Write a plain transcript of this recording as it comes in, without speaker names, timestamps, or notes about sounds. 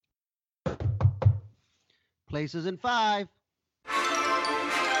Places in 5.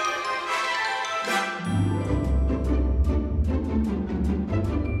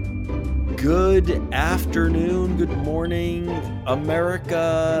 Good afternoon, good morning,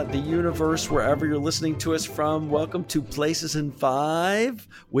 America, the universe, wherever you're listening to us from. Welcome to Places in 5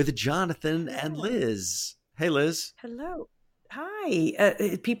 with Jonathan and Liz. Hey, Liz. Hello.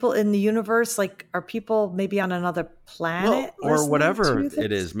 Hi. People in the universe, like, are people maybe on another planet? Or whatever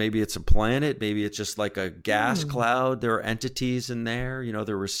it is. Maybe it's a planet. Maybe it's just like a gas cloud. There are entities in there. You know,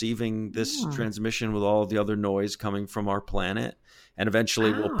 they're receiving this transmission with all the other noise coming from our planet. And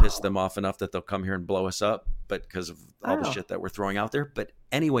eventually we'll piss them off enough that they'll come here and blow us up, but because of all the shit that we're throwing out there. But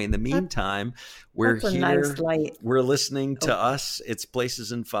anyway, in the meantime, we're here. Nice light. We're listening to us. It's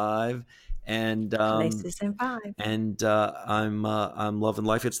Places in 5. And Places in 5. And I'm loving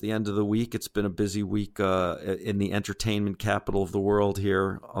life. It's the end of the week. It's been a busy week in the entertainment capital of the world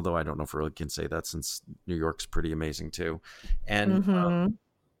here. Although I don't know if I really can say that, since New York's pretty amazing too. And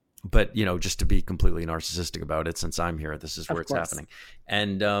but you know, just to be completely narcissistic about it, since I'm here, this is where it's happening.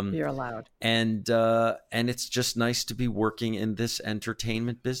 And you're allowed. And it's just nice to be working in this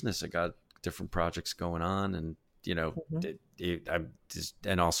entertainment business. I got different projects going on, and you know, I'm just,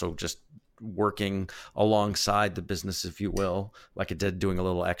 and also just working alongside the business, if you will, like I did, doing a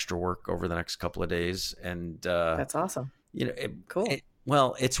little extra work over the next couple of days. And that's awesome. You know, cool.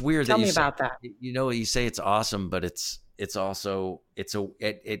 Well, it's weird. Tell me about that. You know, you say it's awesome, but it's also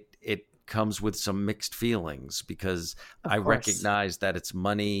it comes with some mixed feels, because I recognize that it's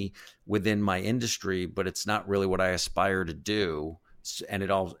money within my industry, but it's not really what I aspire to do. And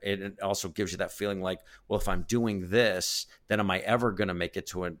it also gives you that feeling like, well, if I'm doing this, then am I ever going to make it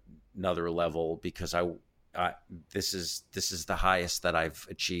to another level? Because this is the highest that I've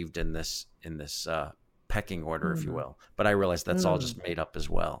achieved in this pecking order, if you will. But I realize that's all just made up as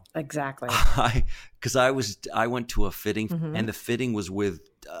well. Exactly. Because I went to a fitting, and the fitting was with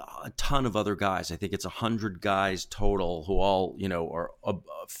a ton of other guys. I think it's 100 guys total, who all, you know, are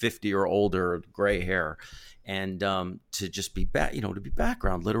 50 or older, gray hair. And to just be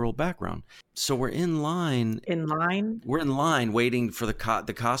literal background. So we're in line. We're in line waiting for the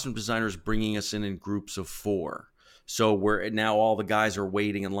costume designers, bringing us in groups of 4. So we're now, all the guys are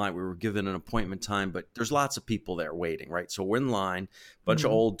waiting in line. We were given an appointment time, but there's lots of people there waiting, right? So we're in line, bunch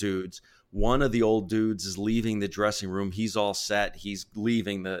of old dudes. One of the old dudes is leaving the dressing room. He's all set. He's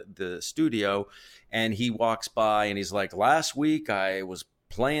leaving the studio, and he walks by and he's like, "Last week I was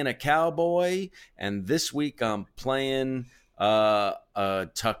playing a cowboy, and this week I'm playing a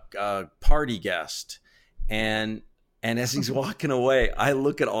party guest." And as he's walking away, I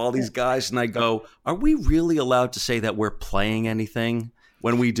look at all these guys and I go, "Are we really allowed to say that we're playing anything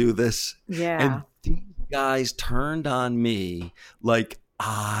when we do this?" Yeah. And these guys turned on me like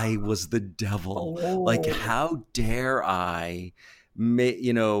I was the devil. Like, how dare I?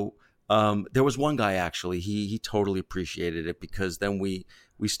 You know, there was one guy, actually, he totally appreciated it, because then we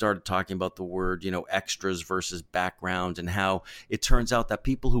started talking about the word, you know, extras versus background, and how it turns out that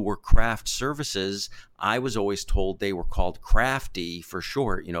people who were craft services, I was always told they were called crafty for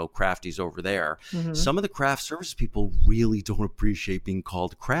short, you know, crafties over there. Some of the craft service people really don't appreciate being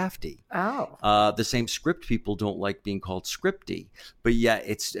called crafty. The same script people don't like being called scripty, but yet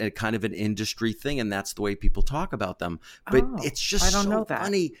it's a kind of an industry thing, and that's the way people talk about them. But it's just so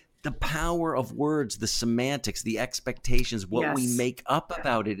funny. The power of words, the semantics, the expectations, what we make up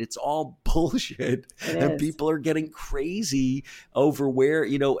about it, it's all bullshit. And people are getting crazy over where,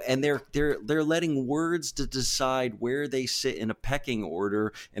 you know, and they're letting words to decide where they sit in a pecking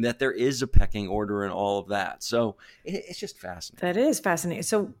order, and that there is a pecking order and all of that. So it's just fascinating. That is fascinating.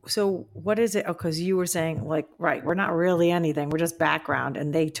 So what is it? Oh, because you were saying, like, right, we're not really anything. We're just background.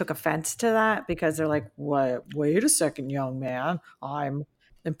 And they took offense to that, because they're like, "What? Wait a second, young man. I'm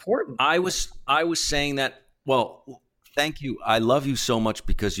important." I was saying that, well, thank you. I love you so much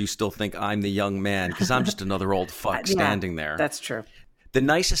because you still think I'm the young man, because I'm just another old fuck standing there. That's true. The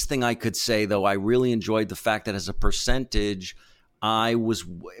nicest thing I could say, though, I really enjoyed the fact that as a percentage, I was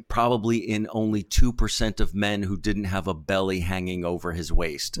probably in only 2% of men who didn't have a belly hanging over his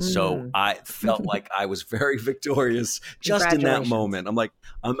waist. So I felt like I was very victorious just in that moment. I'm like,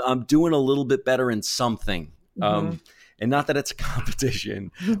 I'm doing a little bit better in something. And not that it's a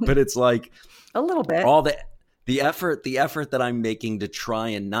competition, but it's like a little bit. All the effort that I'm making to try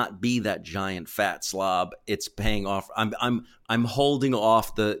and not be that giant fat slob, it's paying off. I'm holding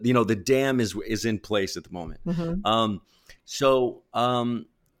off the dam is in place at the moment.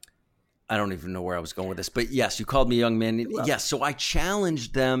 I don't even know where I was going with this, but yes, you called me a young man. Well, Yes, so I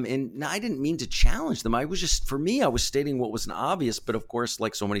challenged them, and I didn't mean to challenge them. I was just, for me, I was stating what was an obvious, but of course,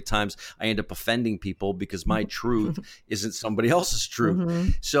 like so many times, I end up offending people because my truth isn't somebody else's truth. mm-hmm.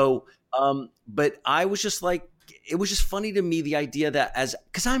 So, but I was just like, it was just funny to me, the idea that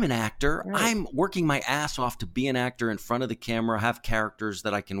because I'm an actor, Right. I'm working my ass off to be an actor in front of the camera, have characters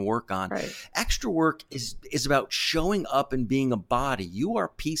that I can work on. Right. Extra work is about showing up and being a body. You are a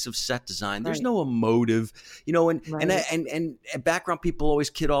piece of set design. There's Right. no emotive, and Right. and background people always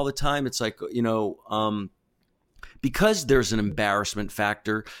kid all the time. It's like, because there's an embarrassment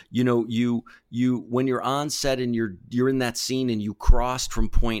factor, you when you're on set and you're in that scene and you crossed from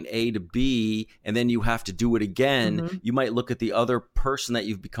point A to B and then you have to do it again, Mm-hmm. you might look at the other person that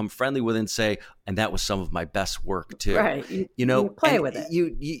you've become friendly with and say, and that was some of my best work too. Right. You play and with it.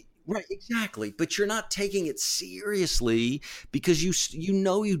 You right, exactly. But you're not taking it seriously because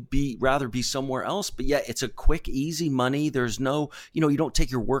you'd rather be somewhere else. But yet it's a quick, easy money. There's no, you don't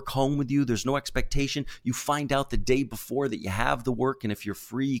take your work home with you. There's no expectation. You find out the day before that you have the work, and if you're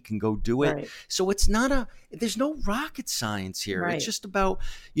free, you can go do it. Right. So there's no rocket science here. Right. It's just about,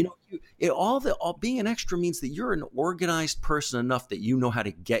 being an extra means that you're an organized person enough that you know how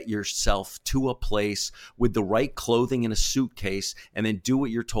to get yourself to a place with the right clothing in a suitcase and then do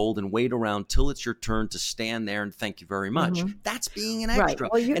what you're told and wait around till it's your turn to stand there and thank you very much. Mm-hmm. That's being an Right. extra.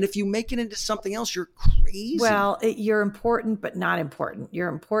 Well, and if you make it into something else, you're crazy. Well, you're important, but not important. You're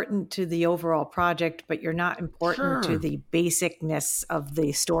important to the overall project, but you're not important Sure. to the basicness of the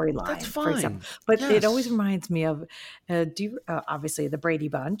storyline. That's For example. fine. But it Yes. always reminds me of, obviously, the Brady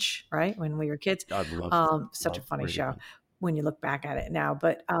Bunch, right? When we were kids. God love Such a funny Brady show Bunch. when you look back at it now.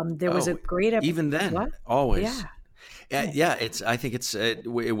 But there was a Oh, great episode. even then, What? always. Yeah. Yeah, I think it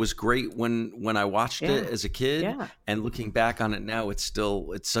was great when I watched it as a kid, Yeah. and looking back on it now, it's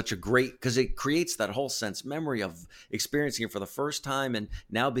such a great, because it creates that whole sense memory of experiencing it for the first time, and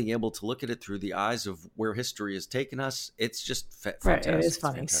now being able to look at it through the eyes of where history has taken us. It's just fantastic. Right, it is It's a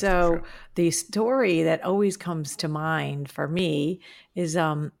funny. fantastic So show. the story that always comes to mind for me is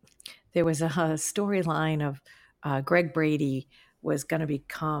there was a storyline of Greg Brady was going to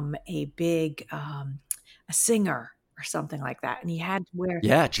become a big a singer or something like that, and he had to wear.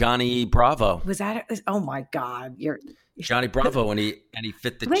 Yeah, Johnny Bravo. Was that? Oh my God! Johnny Bravo, and he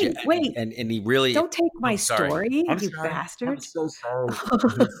fit the Wait. and he really Don't take my sorry. story, I'm you sorry. bastard! I'm so sorry.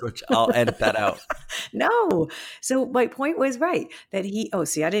 I'll edit that out. No. So my point was right that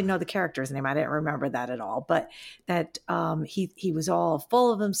I didn't know the character's name. I didn't remember that at all, but that he was all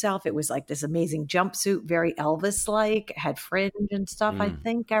full of himself. It was like this amazing jumpsuit, very Elvis-like, had fringe and stuff. I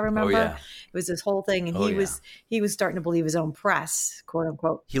think I remember. yeah. It was this whole thing, and he was starting to believe his own press, quote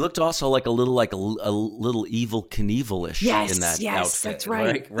unquote. He looked also like a little Evil Knievel-ish Yes, in that yes, outfit. that's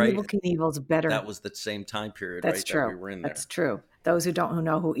right. Right. Evil Knievel's better. That was the same time period, That's right? true. That we were in there. That's true. Those who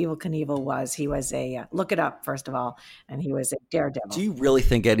know who Evil Knievel was, he was look it up first of all, and he was a daredevil. Do you really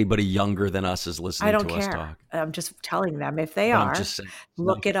think anybody younger than us is listening I don't to us care. talk? I'm just telling them if they But are, I'm just saying,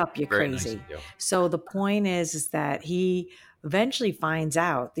 look it up. You're very nice crazy. of you. So the point is that he eventually finds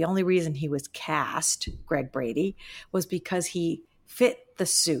out the only reason he was cast, Greg Brady, was because he fit the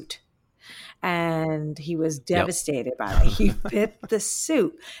suit. And he was devastated by it. He fit the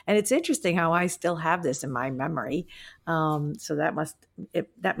suit. And it's interesting how I still have this in my memory. So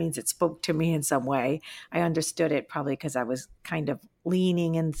that means it spoke to me in some way. I understood it probably because I was kind of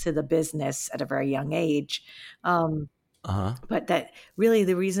leaning into the business at a very young age. But that really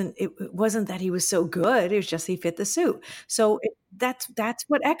the reason it wasn't that he was so good, it was just he fit the suit. So that's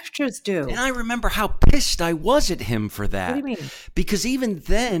what extras do. And I remember how pissed I was at him for that. What do you mean? Because even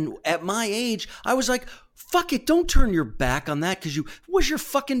then, at my age, I was like, fuck it, don't turn your back on that because it was your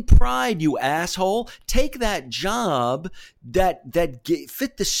fucking pride, you asshole. Take that job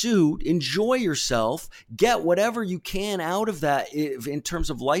fit the suit, enjoy yourself, get whatever you can out of that in terms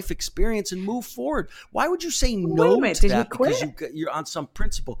of life experience and move forward. Why would you say no to that because you're on some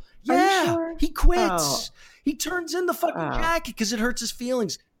principle? Yeah, sure? He quits. Oh. He turns in the fucking jacket because it hurts his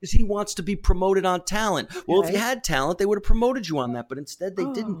feelings. Because he wants to be promoted on talent. Okay. Well, if you had talent, they would have promoted you on that, but instead they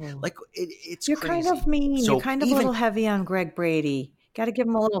didn't. Like it's You're crazy. kind of mean. So you're kind of a little heavy on Greg Brady. Got to give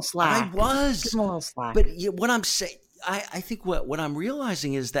him a little slack. I was. Give him a little slack. But what I'm saying, I think what I'm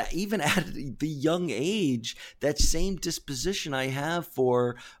realizing is that even at the young age, that same disposition I have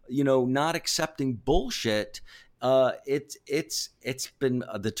for not accepting bullshit. It's been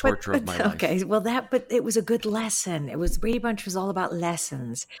the torture of my life. Okay, well but it was a good lesson. Brady Bunch was all about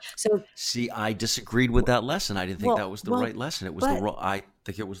lessons. So see, I disagreed with that lesson. I didn't think that was the right lesson. It was the wrong. I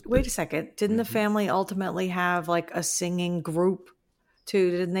think it was. Wait a second. Didn't the family ultimately have like a singing group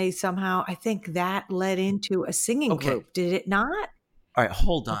too. Didn't they somehow? I think that led into a singing Okay. group. Did it not? All right,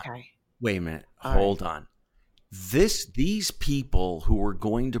 hold on. Okay. Wait a minute. All right. Hold on. These people who were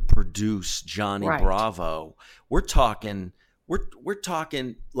going to produce Johnny Right. Bravo, we're talking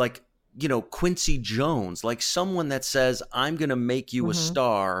like, Quincy Jones, like someone that says, I'm going to make you a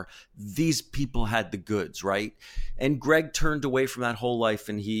star. These people had the goods, right? And Greg turned away from that whole life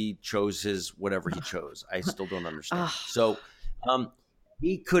and he chose his whatever he chose. I still don't understand. So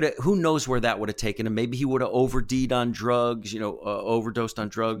he could have, who knows where that would have taken him. Maybe he would have OD'd on drugs, overdosed on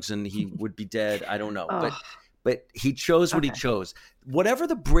drugs, and he would be dead. I don't know. But he chose what he chose. Whatever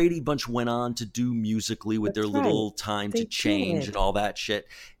the Brady Bunch went on to do musically with their little time to change and all that shit,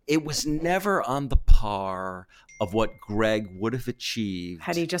 it was never on the par of what Greg would have achieved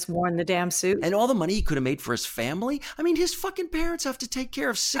had he just worn the damn suit. And all the money he could have made for his family. I mean, his fucking parents have to take care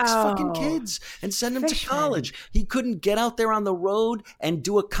of 6 fucking kids and send them to college. He couldn't get out there on the road and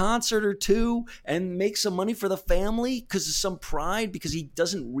do a concert or two and make some money for the family because of some pride, because he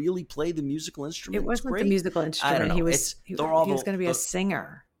doesn't really play the musical instrument. It wasn't the musical instrument. I don't know. He was going to be a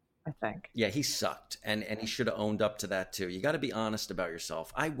singer, I think. Yeah, he sucked, and he should have owned up to that too. You got to be honest about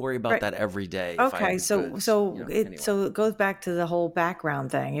yourself. I worry about that every day. Okay, so it goes back to the whole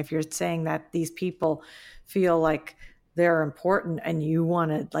background thing. If you're saying that these people feel like they're important and you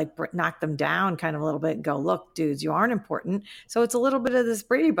want to like knock them down kind of a little bit and go, look, dudes, you aren't important. So it's a little bit of this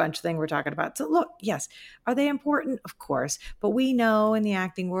Brady Bunch thing we're talking about. So look, yes, are they important? Of course. But we know in the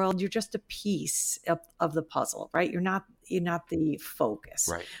acting world, you're just a piece of the puzzle, right? You're not the focus.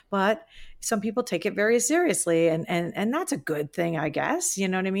 Right. But some people take it very seriously and that's a good thing, I guess. You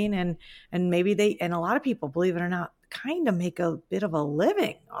know what I mean? And maybe and a lot of people, believe it or not, kind of make a bit of a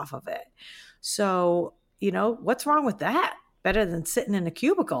living off of it. So what's wrong with that? Better than sitting in a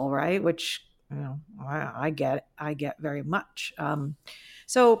cubicle, right? Which, I get very much.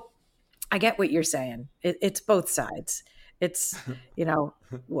 So I get what you're saying. It's both sides. It's,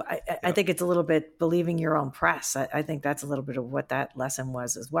 I think it's a little bit believing your own press. I think that's a little bit of what that lesson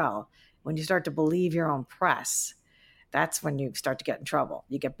was as well. When you start to believe your own press, that's when you start to get in trouble.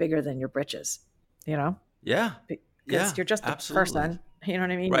 You get bigger than your britches, Yeah. Because you're just a person. You know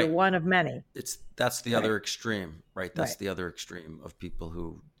what I mean? Right. You're one of many. That's the other extreme, right? That's the other extreme of people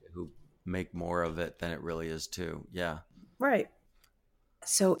who make more of it than it really is too. Yeah. Right.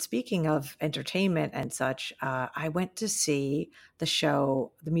 So speaking of entertainment and such, I went to see the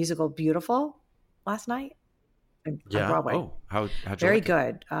musical Beautiful last night on Broadway. Oh, how'd you Very like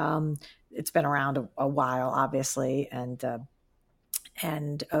it? good. It's been around a while, obviously, and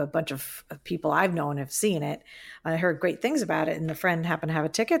a bunch of people I've known have seen it. I heard great things about it, and a friend happened to have a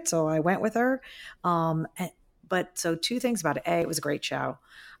ticket, so I went with her. But so 2 things about it. A, it was a great show.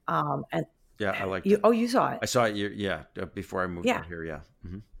 And yeah, I liked it. Oh, you saw it? I saw it. Before I moved out here. Yeah.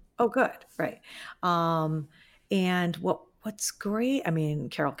 Mm-hmm. Oh, good. Right. And what's great? I mean,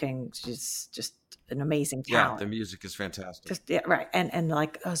 Carole King is just an amazing talent. Yeah, the music is fantastic. Right. And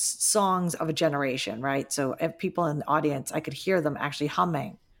like songs of a generation, right? So if people in the audience, I could hear them actually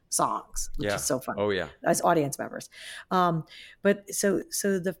humming songs, which is so fun. Oh yeah. As audience members. But so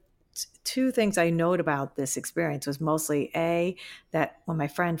the 2 things I note about this experience was mostly A, that when my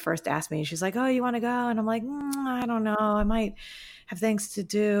friend first asked me, she's like, oh, you want to go? And I'm like, I don't know. I might have things to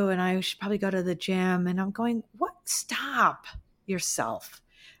do and I should probably go to the gym. And I'm going, what? Stop yourself.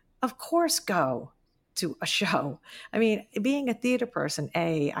 Of course, go to a show. I mean, being a theater person,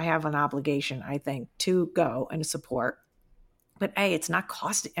 A, I have an obligation, I think, to go and support. But A, it's not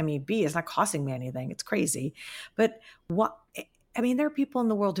costing, B, it's not costing me anything. It's crazy. But there are people in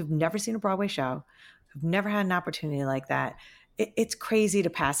the world who've never seen a Broadway show, who've never had an opportunity like that. It's crazy to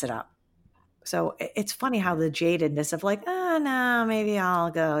pass it up. So it's funny how the jadedness of like, oh, no, maybe I'll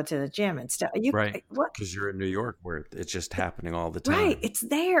go to the gym and stuff. Right. What? Because you're in New York where it's just happening all the time. Right. It's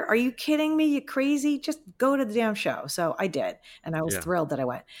there. Are you kidding me? You crazy? Just go to the damn show. So I did. And I was thrilled that I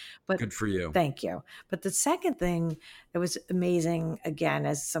went. But good for you. Thank you. But the second thing that was amazing, again,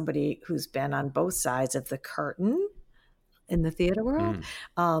 as somebody who's been on both sides of the curtain in the theater world,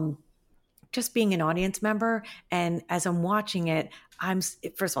 just being an audience member. And as I'm watching it,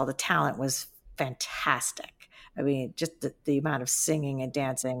 first of all, the talent was fantastic. I mean, just the amount of singing and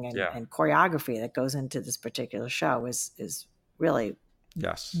dancing and choreography that goes into this particular show is really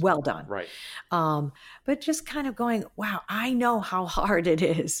well done. Right. But just kind of going, wow, I know how hard it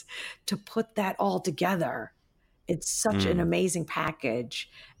is to put that all together. It's such an amazing package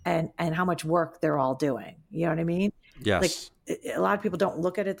and how much work they're all doing. You know what I mean? Yes. a lot of people don't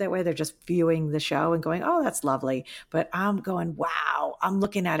look at it that way. They're just viewing the show and going, oh, that's lovely. But I'm going, wow, I'm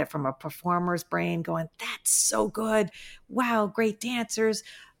looking at it from a performer's brain going, that's so good. Wow, great dancers,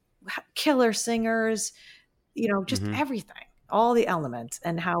 killer singers, just everything, all the elements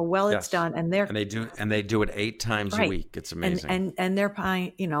and how well it's done. And they do it 8 times a week. It's amazing. And they're,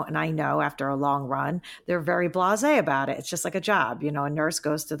 and I know after a long run, they're very blasé about it. It's just like a job. A nurse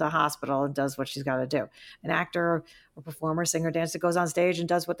goes to the hospital and does what she's got to do. An actor or performer, singer, dancer goes on stage and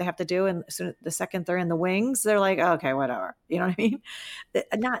does what they have to do. And the second they're in the wings, they're like, okay, whatever. You know what I mean?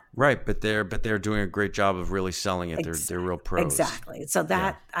 Not right, but they're doing a great job of really selling it. They're real pros. Exactly. So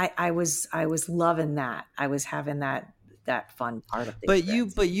that I was loving that. I was having that fun part of the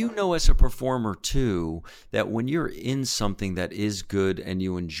experience. But you know, as a performer too, that when you're in something that is good and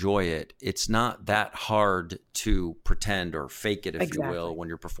you enjoy it, it's not that hard to pretend or fake it, if you will, when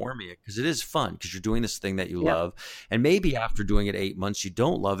you're performing it, because it is fun, because you're doing this thing that you love. And maybe after doing it 8 months, you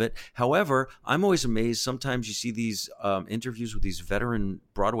don't love it. However, I'm always amazed. Sometimes you see these interviews with these veteran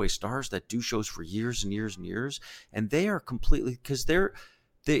Broadway stars that do shows for years and years and years, and they are completely, because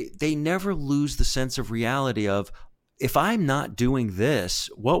they never lose the sense of reality of, if I'm not doing this,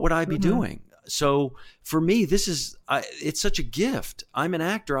 what would I be doing? So for me, this is it's such a gift. I'm an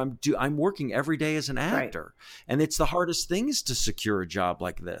actor. I'm working every day as an actor, and it's the hardest thing is to secure a job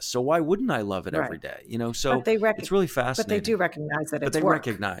like this. So why wouldn't I love it every day? So it's really fascinating. But they do recognize that it's work.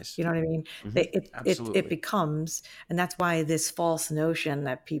 Recognize. You know what I mean? Mm-hmm. It becomes, and that's why this false notion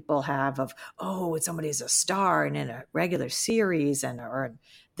that people have of, oh, somebody's a star and in a regular series or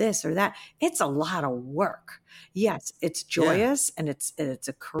this or that. It's a lot of work. Yes, it's joyous and it's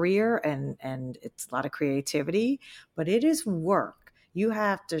a career and it's a lot of creativity, but it is work. You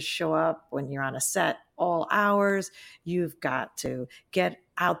have to show up when you're on a set all hours. You've got to get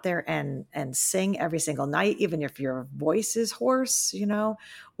out there and sing every single night, even if your voice is hoarse,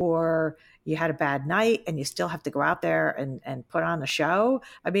 or you had a bad night and you still have to go out there and put on the show.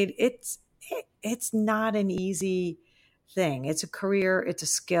 I mean, it's not an easy thing. It's a career, it's a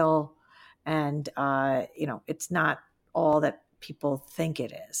skill, and it's not all that people think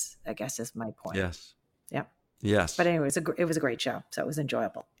it is, I guess is my point. Yes. Yep. Yes. But anyway, it was a great show, so it was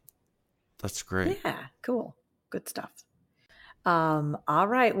enjoyable. That's great. Yeah, cool. Good stuff. All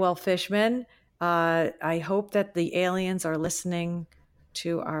right, well, Fishman, I hope that the aliens are listening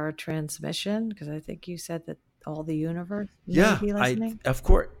to our transmission, because I think you said that all the universe may be listening. Of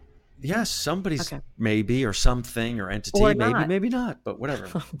course. Yes, somebody's maybe, or something, or entity, or maybe not, but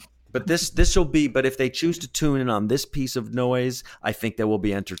whatever. But this will be, but if they choose to tune in on this piece of noise, I think they will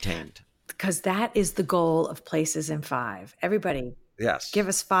be entertained. Because that is the goal of Places in 5. Everybody, give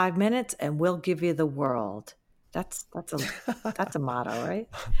us 5 minutes and we'll give you the world. That's a motto, right?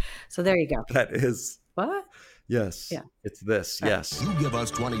 So there you go. That is. What? Yes. Yeah. It's this. Right. Yes. You give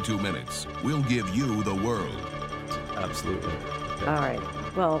us 22 minutes. We'll give you the world. Absolutely. All right.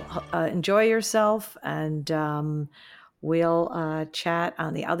 Well, enjoy yourself, and we'll chat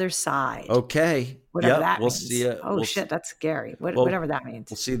on the other side. Okay. Whatever that means. See you. Oh, shit, that's scary. Whatever that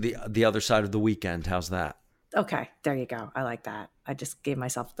means. We'll see the other side of the weekend. How's that? Okay. There you go. I like that. I just gave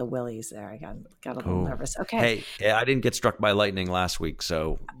myself the willies there. I got a little nervous. Okay. Hey, I didn't get struck by lightning last week,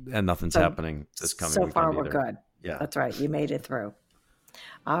 and nothing's happening this coming weekend. So far, we're either. good. Yeah. That's right. You made it through.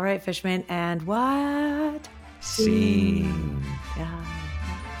 All right, Fishman. And what? Scene. Yeah.